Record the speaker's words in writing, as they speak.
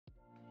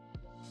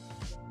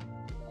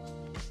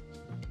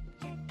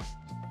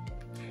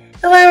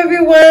Hello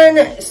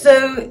everyone.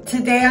 So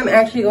today I'm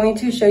actually going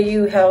to show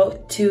you how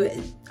to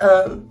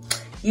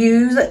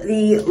use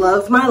the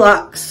Love My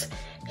Locks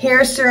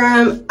hair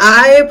serum.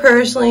 I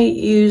personally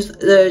use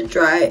the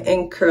dry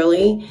and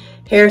curly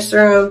hair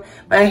serum.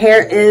 My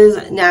hair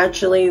is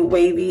naturally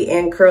wavy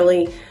and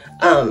curly,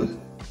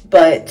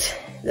 but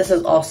this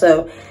is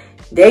also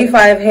day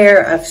 5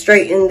 hair. I've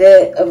straightened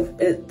it.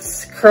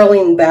 It's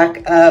curling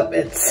back up.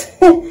 It's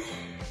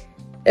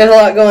there's a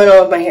lot going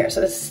on with my hair,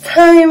 so it's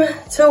time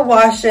to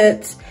wash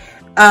it.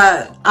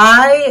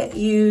 I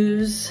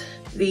use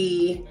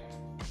the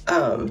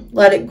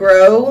Let It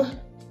Grow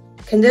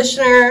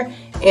conditioner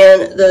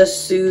and the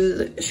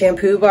Soothe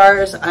shampoo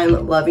bars.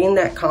 I'm loving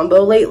that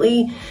combo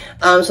lately.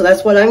 So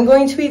that's what I'm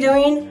going to be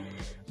doing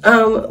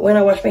when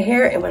I wash my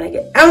hair, and when I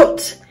get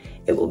out,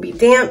 it will be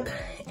damp,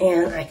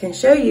 and I can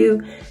show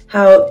you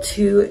how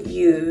to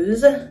use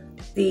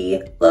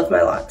the Love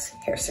My Locks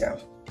hair serum.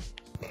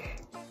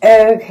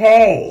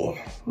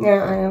 Okay,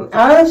 now I am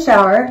out of the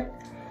shower.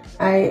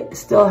 I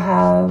still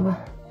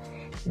have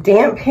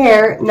damp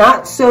hair,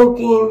 not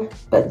soaking,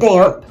 but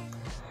damp.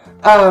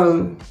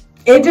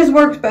 It just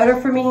works better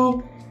for me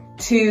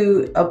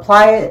to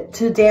apply it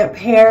to damp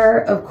hair.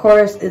 Of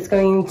course, it's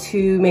going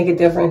to make a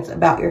difference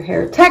about your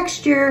hair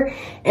texture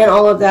and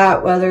all of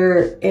that,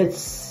 whether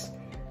it's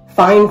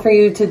fine for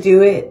you to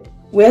do it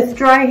with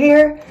dry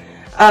hair.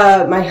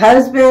 My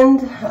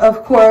husband,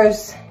 of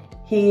course,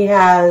 he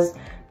has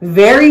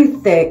very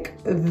thick,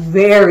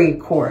 very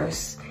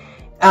coarse,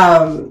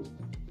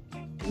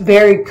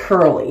 very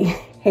curly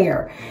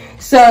hair.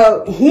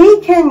 So he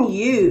can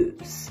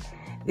use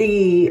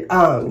the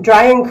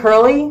dry and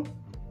curly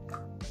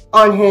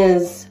on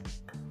his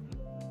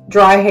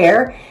dry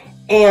hair,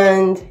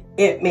 and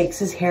it makes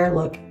his hair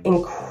look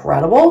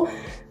incredible.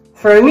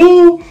 For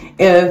me,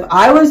 if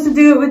I was to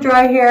do it with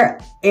dry hair,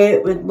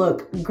 it would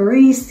look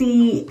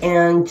greasy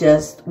and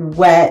just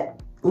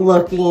wet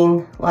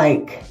looking,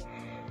 like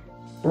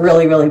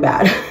really, really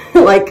bad.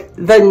 Like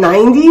the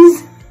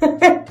 90s.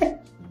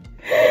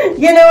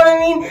 You know what I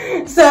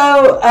mean?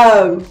 So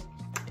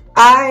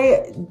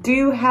I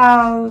do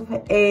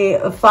have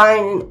a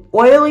fine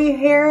oily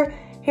hair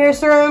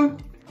serum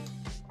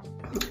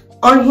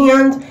on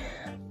hand.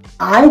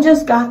 I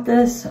just got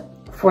this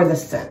for the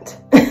scent.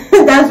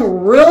 That's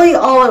really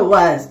all it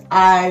was.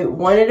 I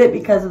wanted it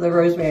because of the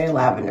rosemary and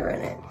lavender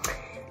in it.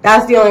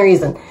 That's the only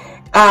reason.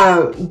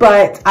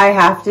 But I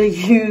have to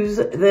use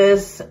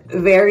this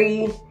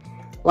very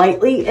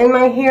lightly in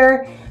my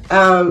hair,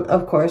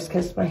 of course,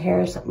 because my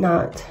hair is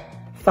not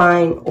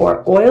fine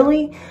or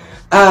oily.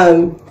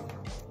 My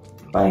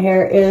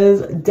hair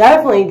is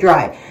definitely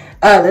dry.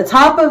 The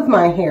top of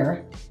my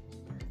hair,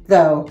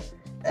 though,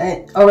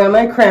 around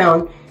my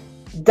crown,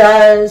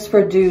 does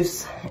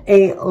produce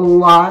a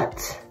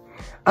lot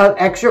of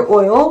extra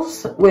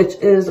oils, which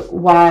is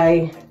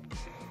why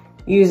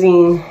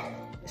using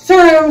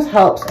serums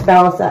helps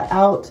balance that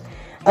out.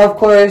 Of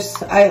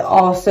course, I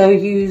also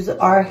use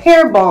our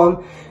hair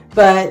balm,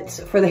 but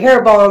for the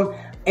hair balm,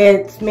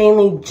 it's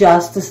mainly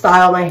just to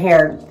style my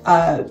hair,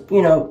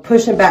 you know,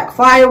 pushing back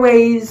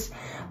flyaways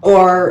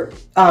or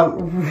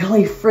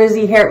really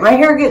frizzy hair. My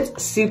hair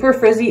gets super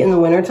frizzy in the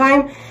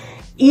wintertime.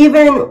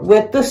 Even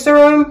with the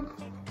serum,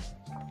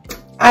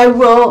 I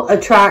will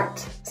attract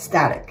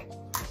static.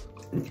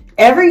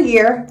 Every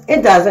year,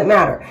 it doesn't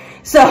matter.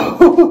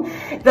 So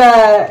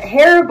the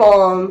hair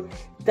balm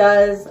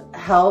does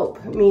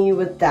help me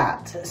with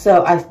that.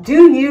 So I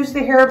do use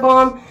the hair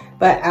balm,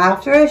 but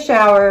after a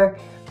shower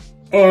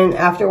and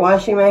after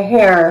washing my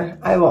hair,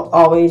 I will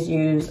always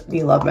use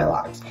the Love My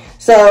Locks.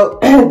 So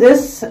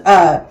this,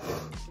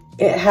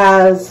 it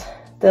has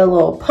the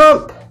little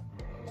pump.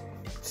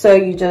 So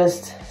you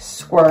just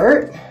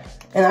squirt,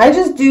 and I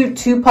just do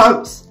 2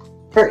 pumps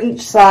for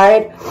each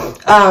side.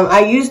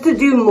 I used to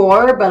do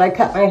more, but I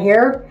cut my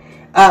hair.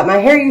 My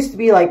hair used to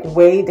be like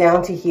way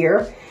down to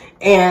here,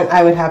 and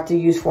I would have to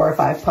use 4 or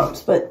 5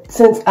 pumps. But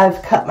since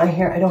I've cut my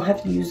hair, I don't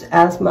have to use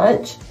as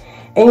much.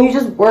 And you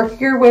just work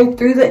your way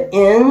through the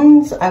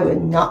ends. I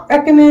would not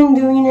recommend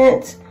doing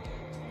it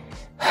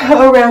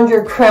around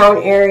your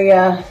crown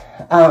area.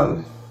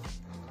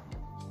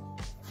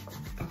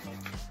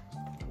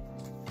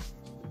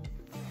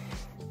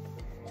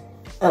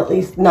 At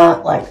least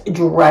not like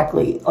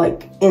directly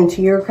like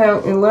into your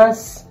crown,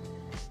 unless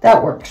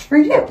that works for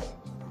you.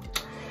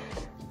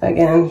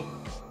 Again,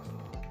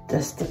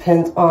 this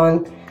depends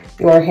on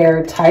your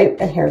hair type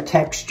and hair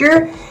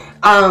texture.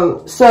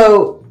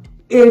 So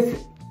if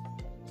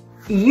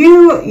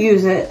you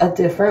use it a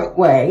different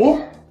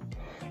way,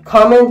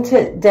 comment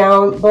it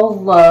down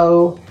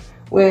below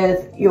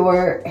with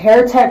your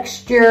hair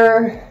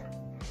texture,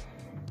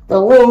 the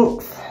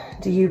length.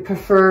 Do you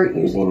prefer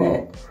using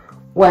it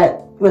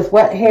with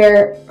wet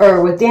hair,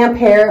 or with damp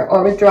hair,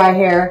 or with dry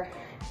hair?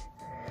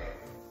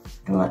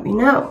 And let me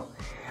know.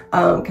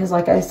 Because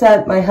like I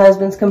said, my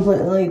husband's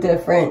completely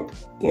different.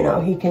 You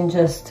know, he can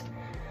just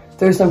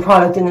throw some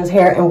product in his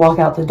hair and walk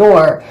out the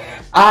door.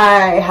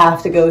 I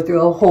have to go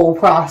through a whole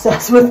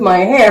process with my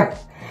hair.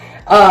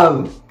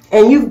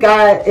 And you've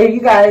got,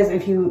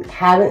 if you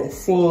haven't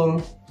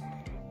seen,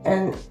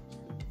 and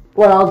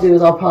what I'll do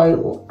is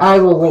I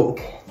will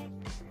link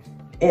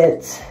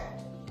it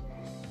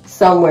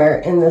somewhere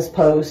in this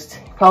post,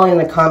 probably in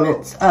the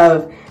comments,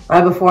 of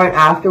my before and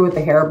after with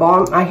the hair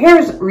balm. My hair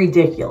is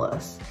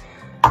ridiculous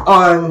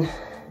on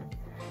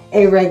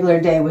a regular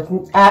day with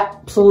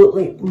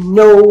absolutely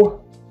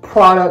no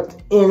product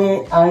in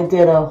it. I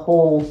did a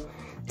whole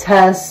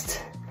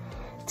test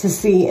to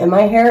see, and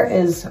my hair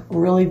is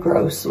really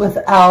gross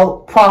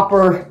without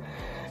properly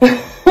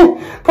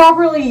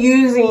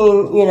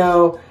using, you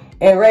know,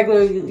 and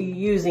regularly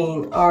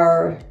using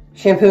our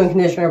shampoo and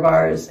conditioner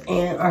bars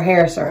and our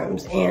hair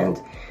serums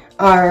and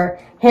our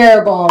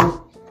hair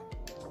balm.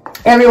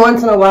 Every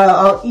once in a while,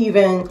 I'll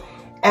even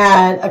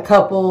add a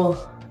couple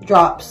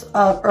drops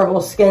of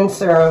herbal skin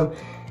serum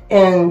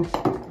in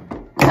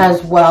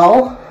as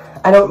well.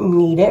 I don't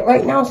need it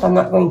right now, so I'm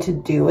not going to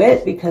do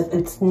it because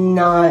it's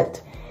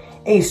not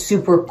a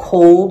super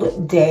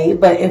cold day.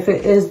 But if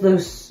it is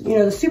those, you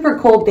know, the super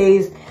cold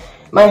days,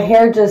 my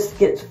hair just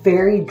gets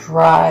very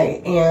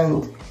dry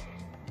and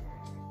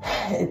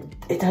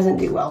it doesn't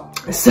do well.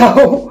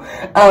 So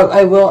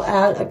I will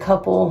add a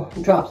couple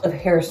drops of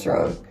hair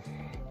serum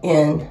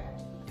in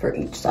for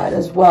each side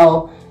as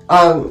well.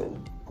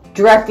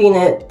 Directing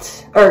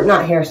it, or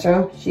not hair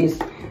serum, she's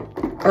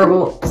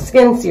herbal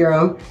skin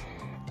serum,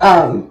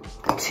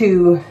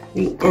 to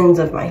the ends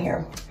of my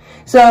hair.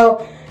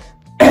 So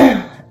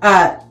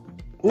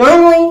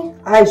normally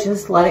I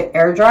just let it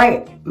air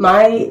dry.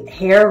 My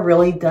hair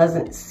really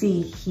doesn't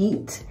see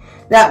heat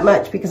that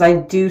much because I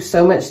do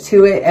so much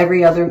to it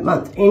every other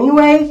month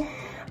anyway,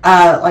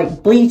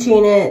 like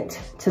bleaching it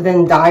to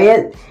then dye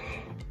it.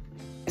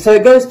 So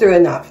it goes through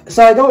enough.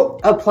 So I don't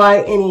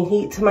apply any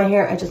heat to my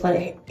hair. I just let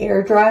it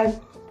air dry.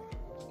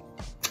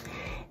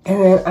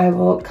 And then I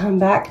will come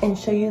back and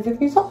show you the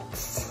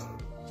results.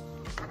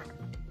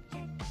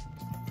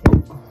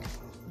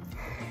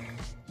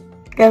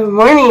 Good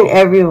morning,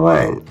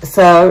 everyone.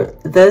 So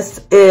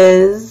this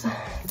is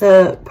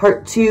the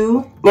part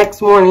 2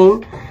 next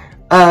morning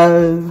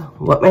of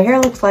what my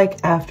hair looks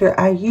like after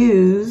I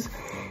use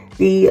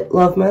the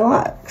Love My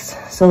Locks.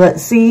 So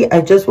let's see, I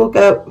just woke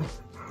up.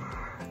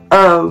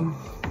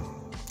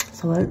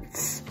 So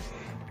let's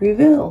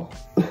reveal.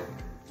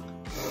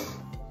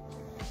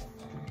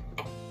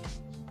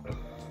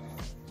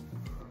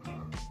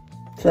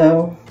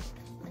 So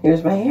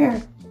here's my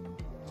hair.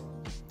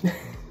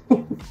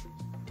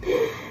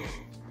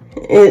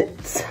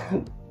 It's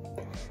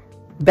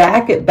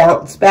back, it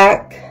bounced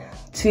back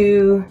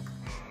to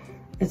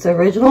its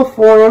original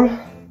form.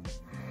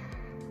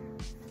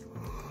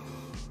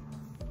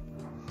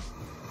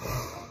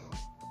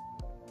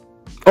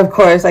 Of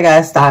course, I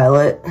gotta style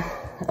it.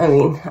 I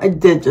mean, I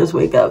did just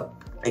wake up.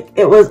 Like,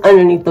 it was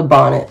underneath the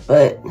bonnet,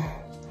 but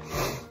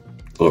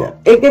you know,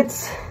 it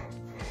gets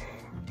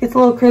a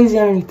little crazy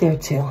underneath there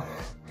too.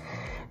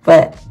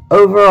 But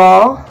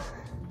overall,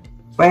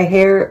 my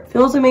hair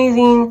feels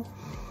amazing.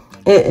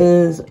 It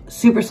is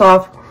super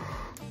soft,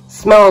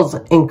 smells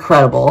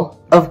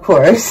incredible, of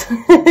course.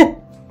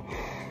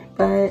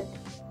 But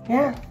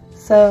yeah,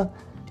 so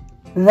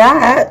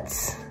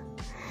that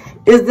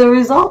is the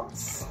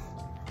results.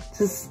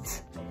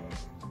 Just,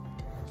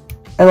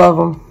 I love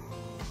them.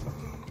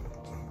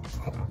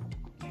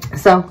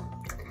 So,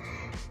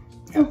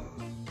 yeah,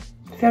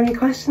 if you have any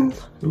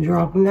questions,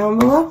 drop them down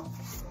below.